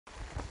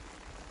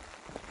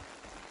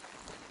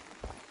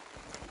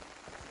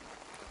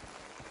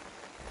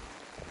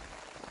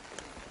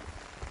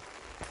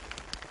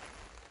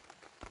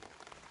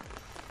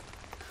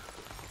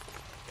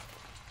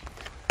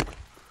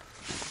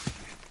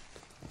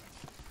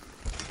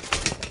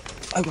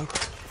아이고.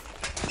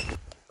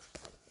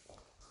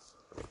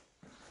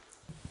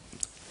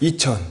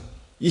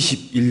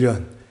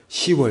 2021년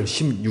 10월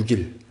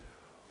 16일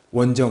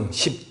원정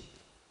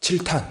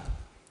 17탄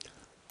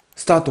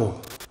스타트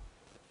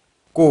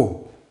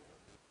고.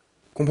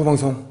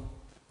 공포방송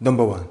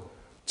넘버원.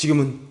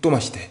 지금은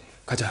또마시대.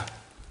 가자.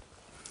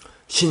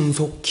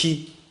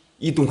 신속히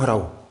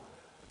이동하라오.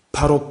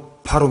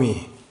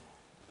 바로미.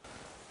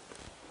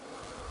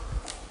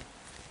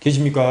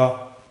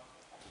 계십니까?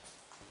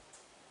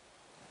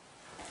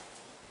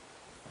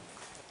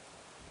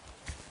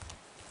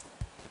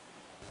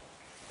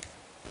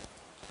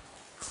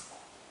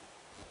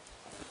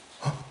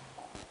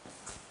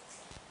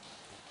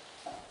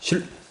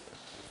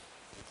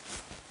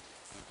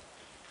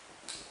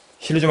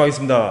 실례 좀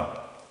하겠습니다.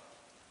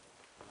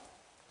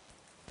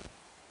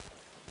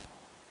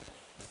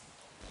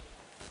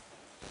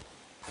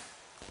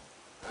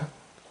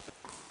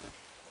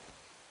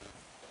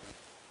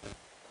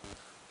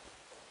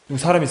 여기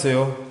사람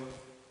있어요.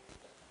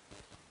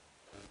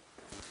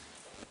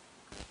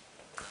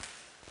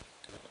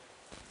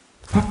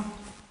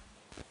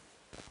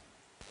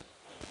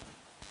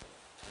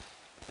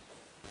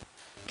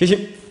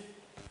 계심.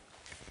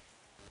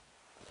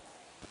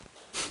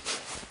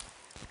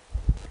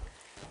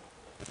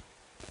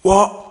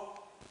 와,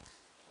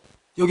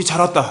 여기 잘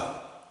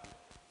왔다.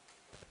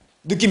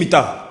 느낌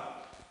있다.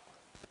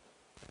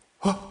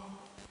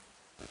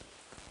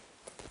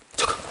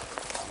 잠깐.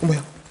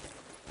 뭐야?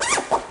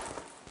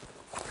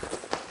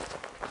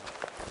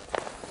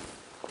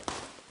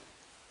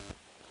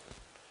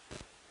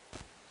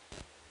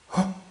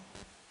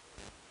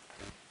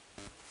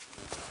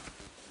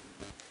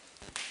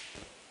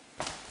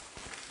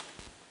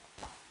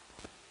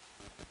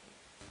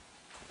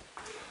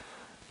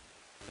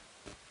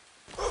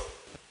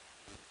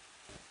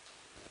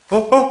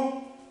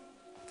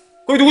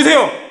 거기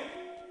누구세요?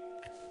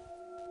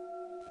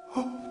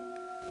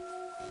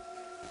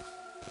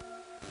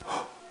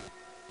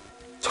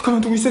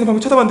 잠깐만, 누구 있어야 돼?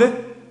 방금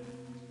쳐다봤는데?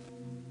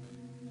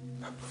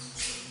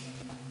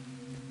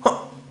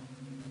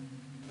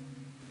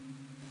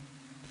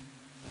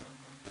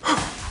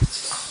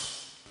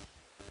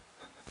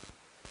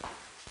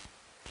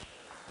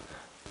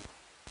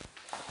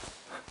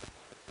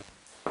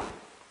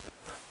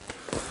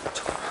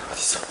 잠깐만,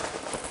 어딨어?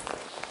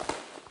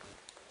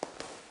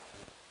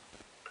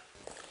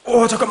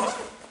 잠깐만.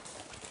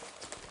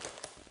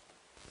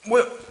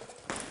 뭐야?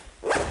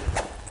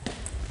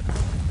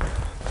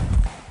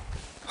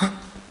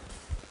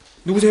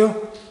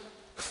 누구세요?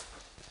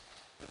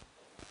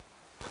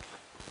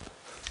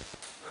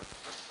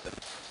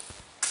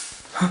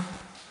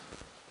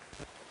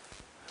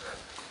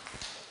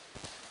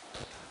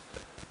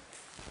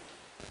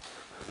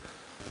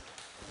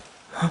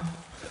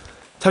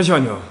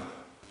 잠시만요.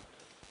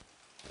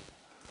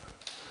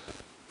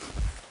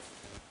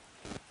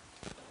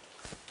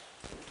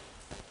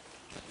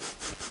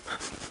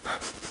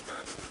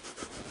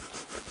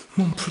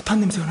 몸 불탄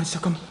냄새가 나지.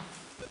 잠깐만.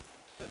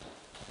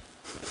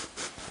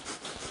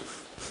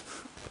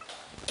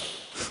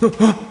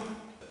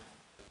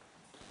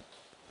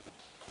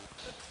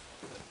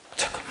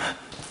 잠깐만.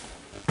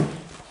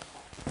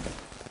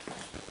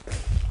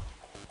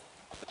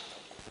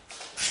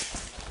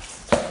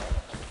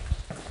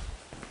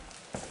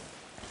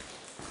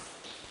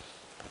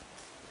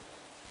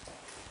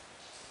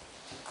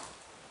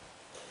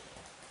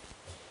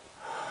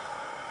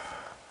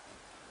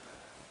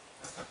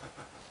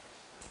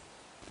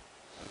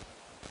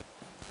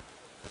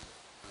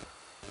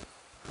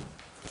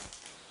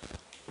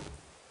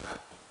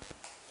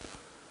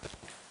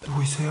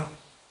 누구 있어요?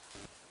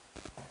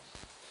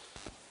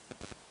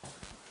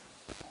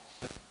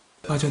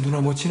 맞아,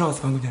 누나 뭐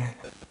지나갔어 방금 전에.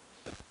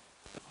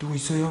 누구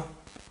있어요?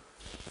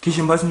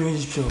 계시면 말씀 좀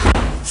해주십시오.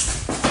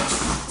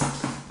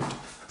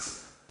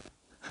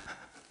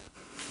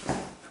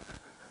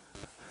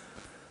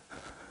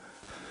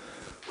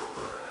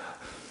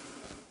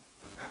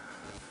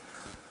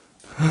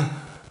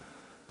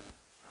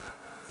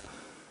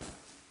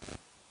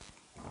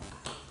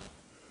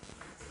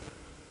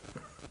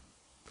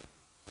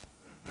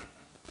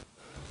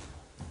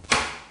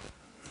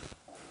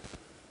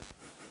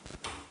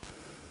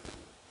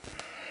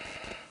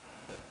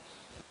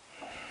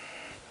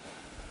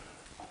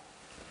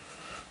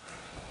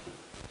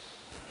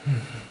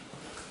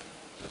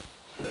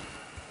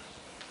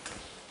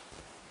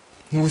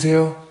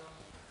 누구세요?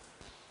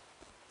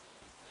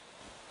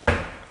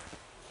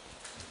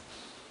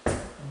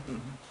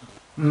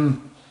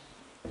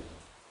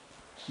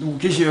 누구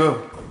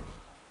계시요?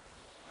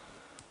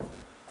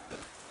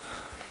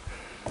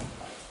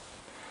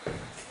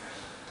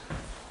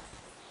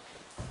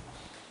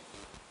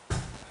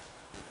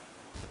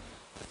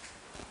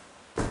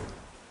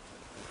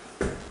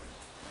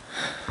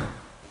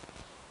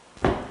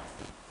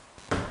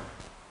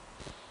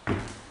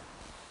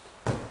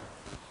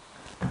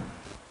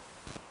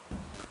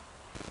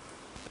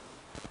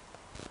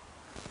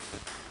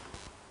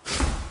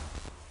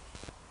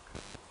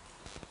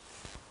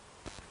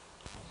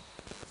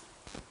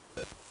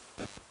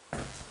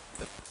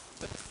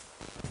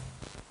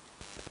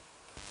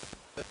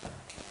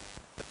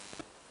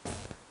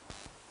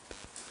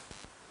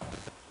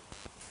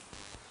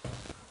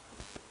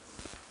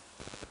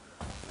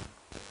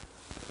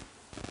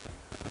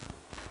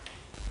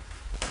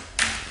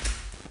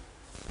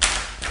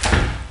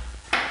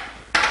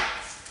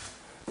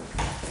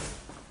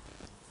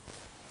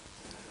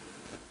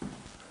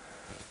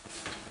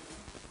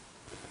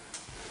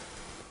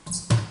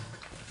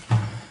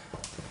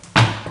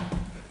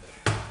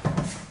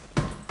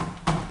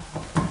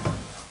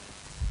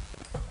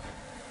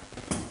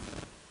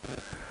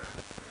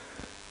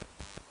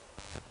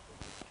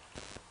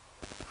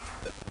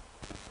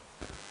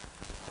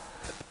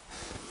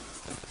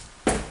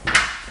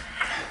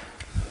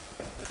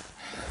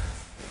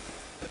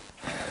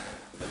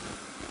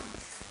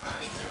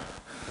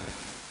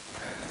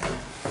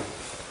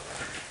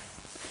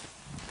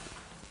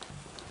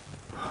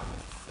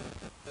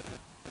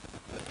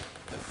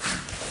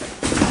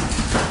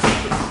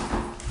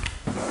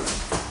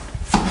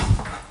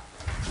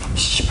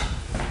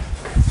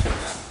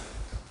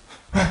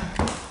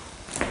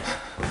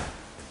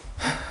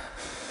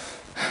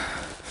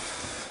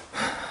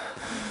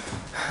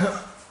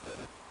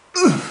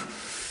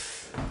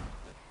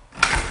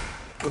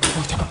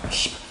 잠깐만,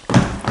 씨.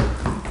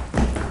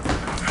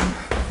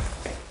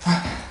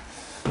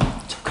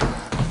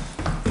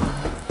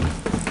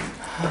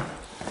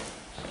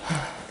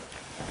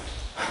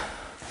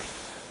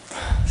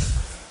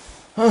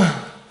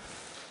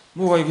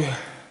 뭐가 이게?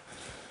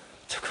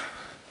 잠깐.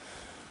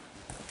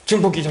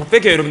 증폭기 잠깐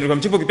뺄게요, 여러분들. 그럼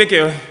증폭기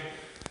뺄게요.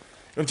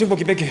 여러분,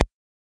 증폭기 뺄게요.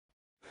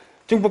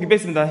 증폭기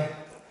뺐습니다.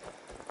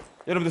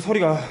 여러분들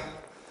소리가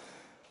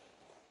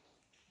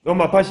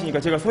너무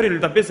아파하시니까 제가 소리를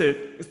일단 뺐어요.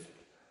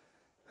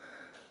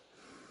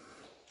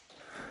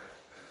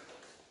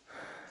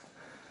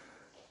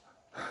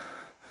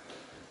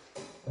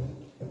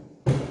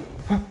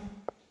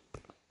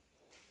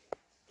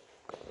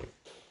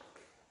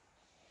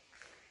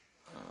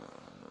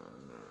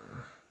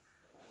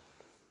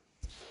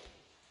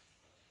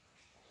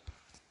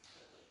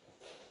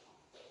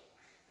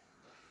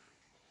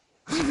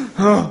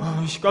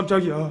 씨,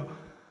 깜짝이야.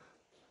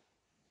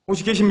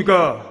 혹시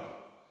계십니까?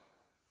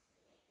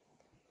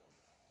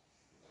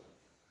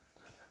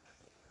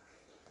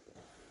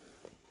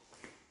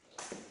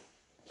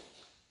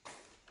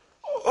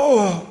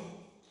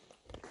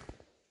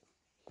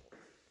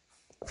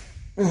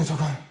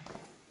 잠깐.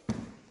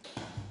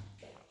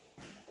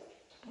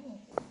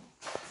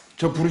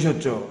 저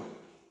부르셨죠?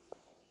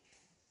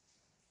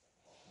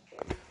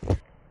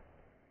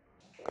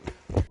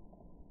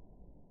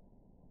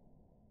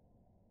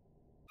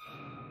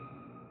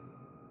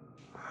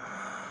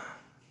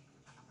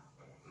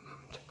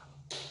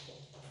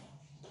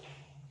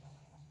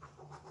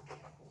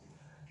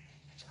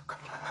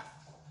 잠깐만.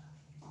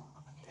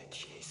 내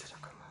뒤에 있어,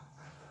 잠깐만.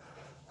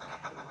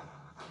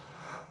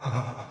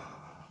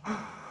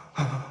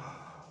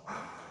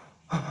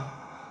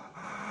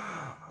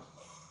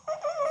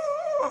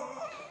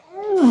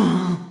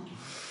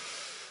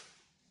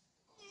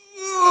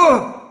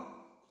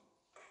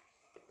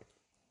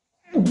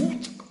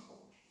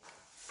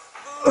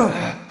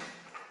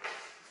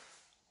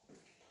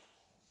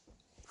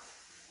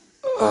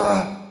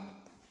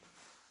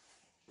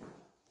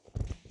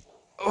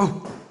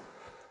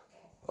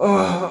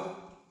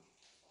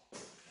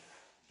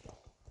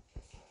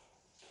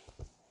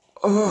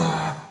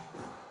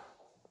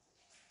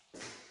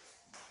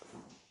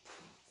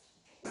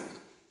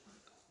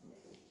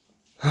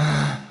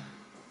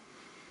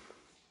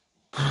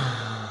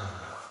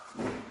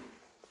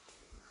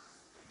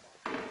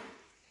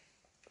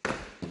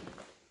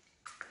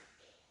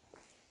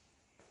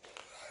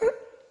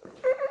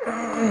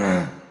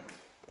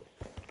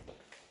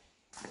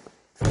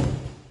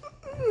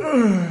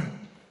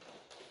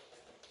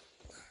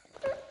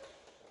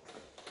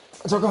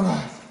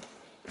 잠깐만.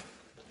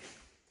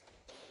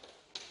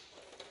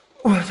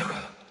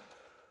 잠깐.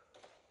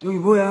 여기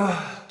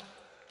뭐야?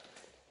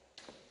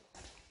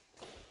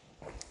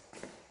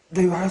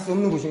 내 이거 할 수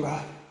없는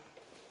곳인가?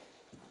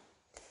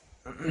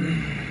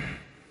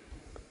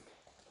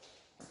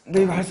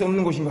 내 이거 할 수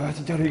없는 곳인가?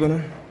 진짜로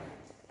이거는?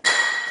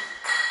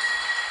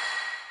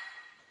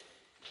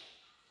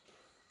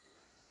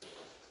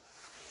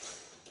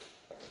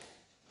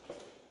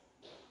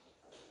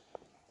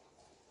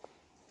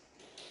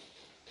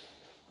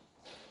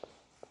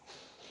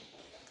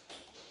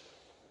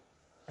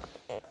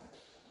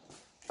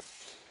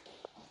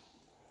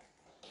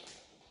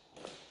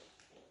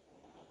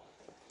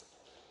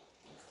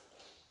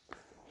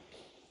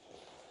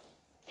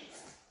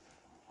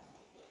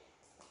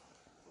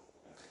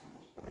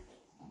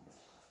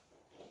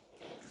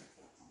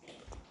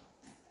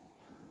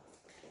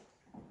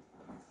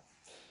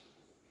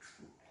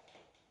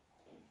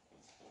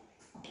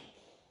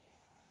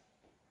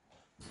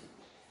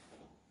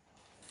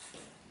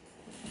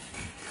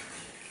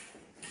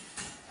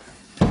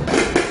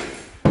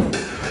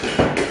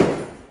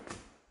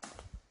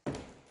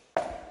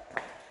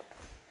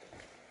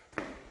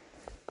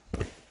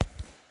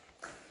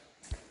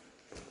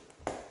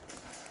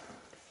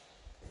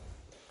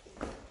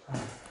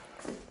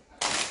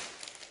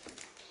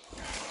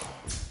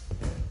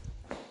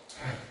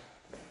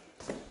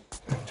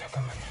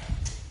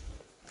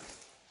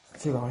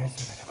 제가 안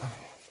했습니다.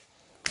 잠깐만요.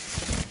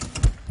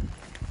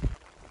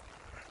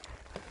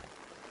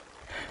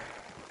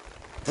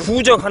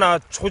 부적 하나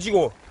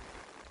조지고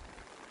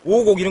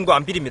오곡 이런 거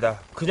안 비립니다.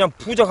 그냥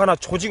부적 하나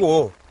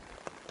조지고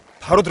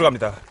바로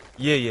들어갑니다.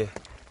 예예.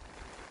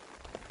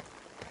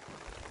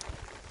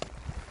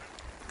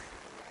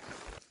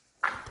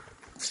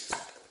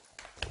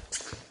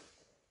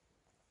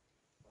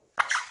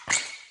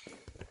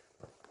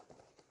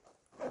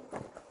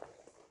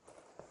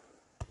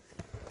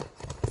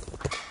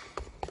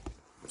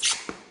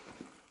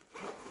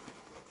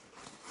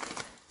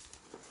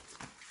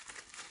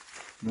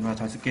 누나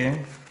잘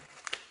쓸게.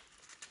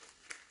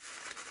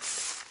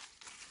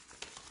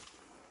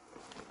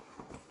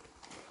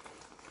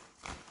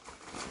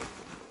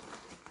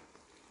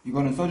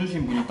 이거는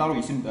써주신 분이 따로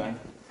있습니다.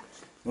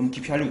 너무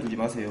깊이 하려고 두지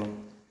마세요.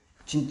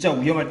 진짜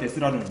위험할 때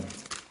쓰라는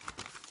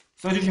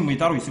써주신 분이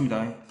따로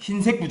있습니다.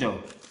 흰색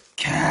부적.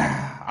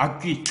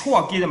 악귀,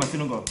 초악귀한테만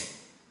쓰는 거.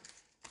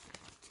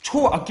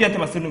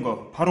 초악귀한테만 쓰는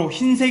거. 바로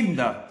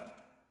흰색입니다.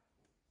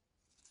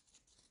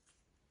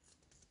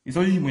 이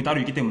써주신 분이 따로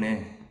있기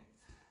때문에.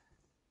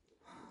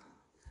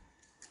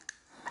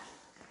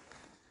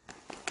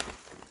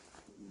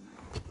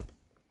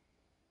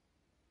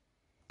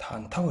 다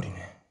안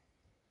타버리네.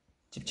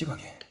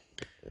 찝찝하게.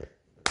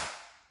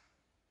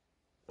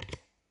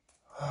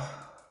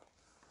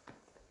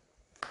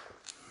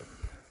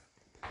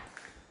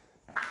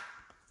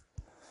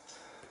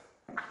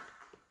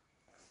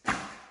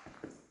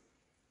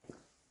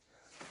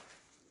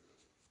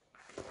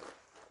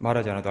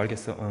 말하지 않아도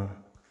알겠어.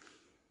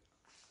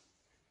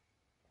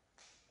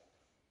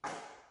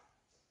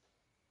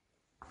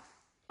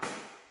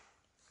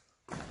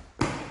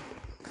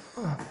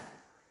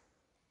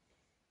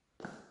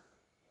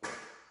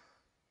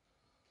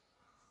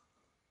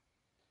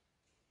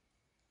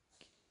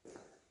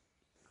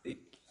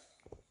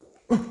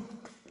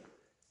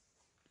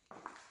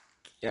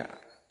 야,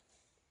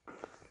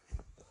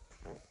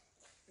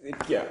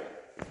 애기야,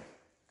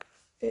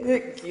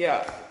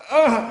 애기야,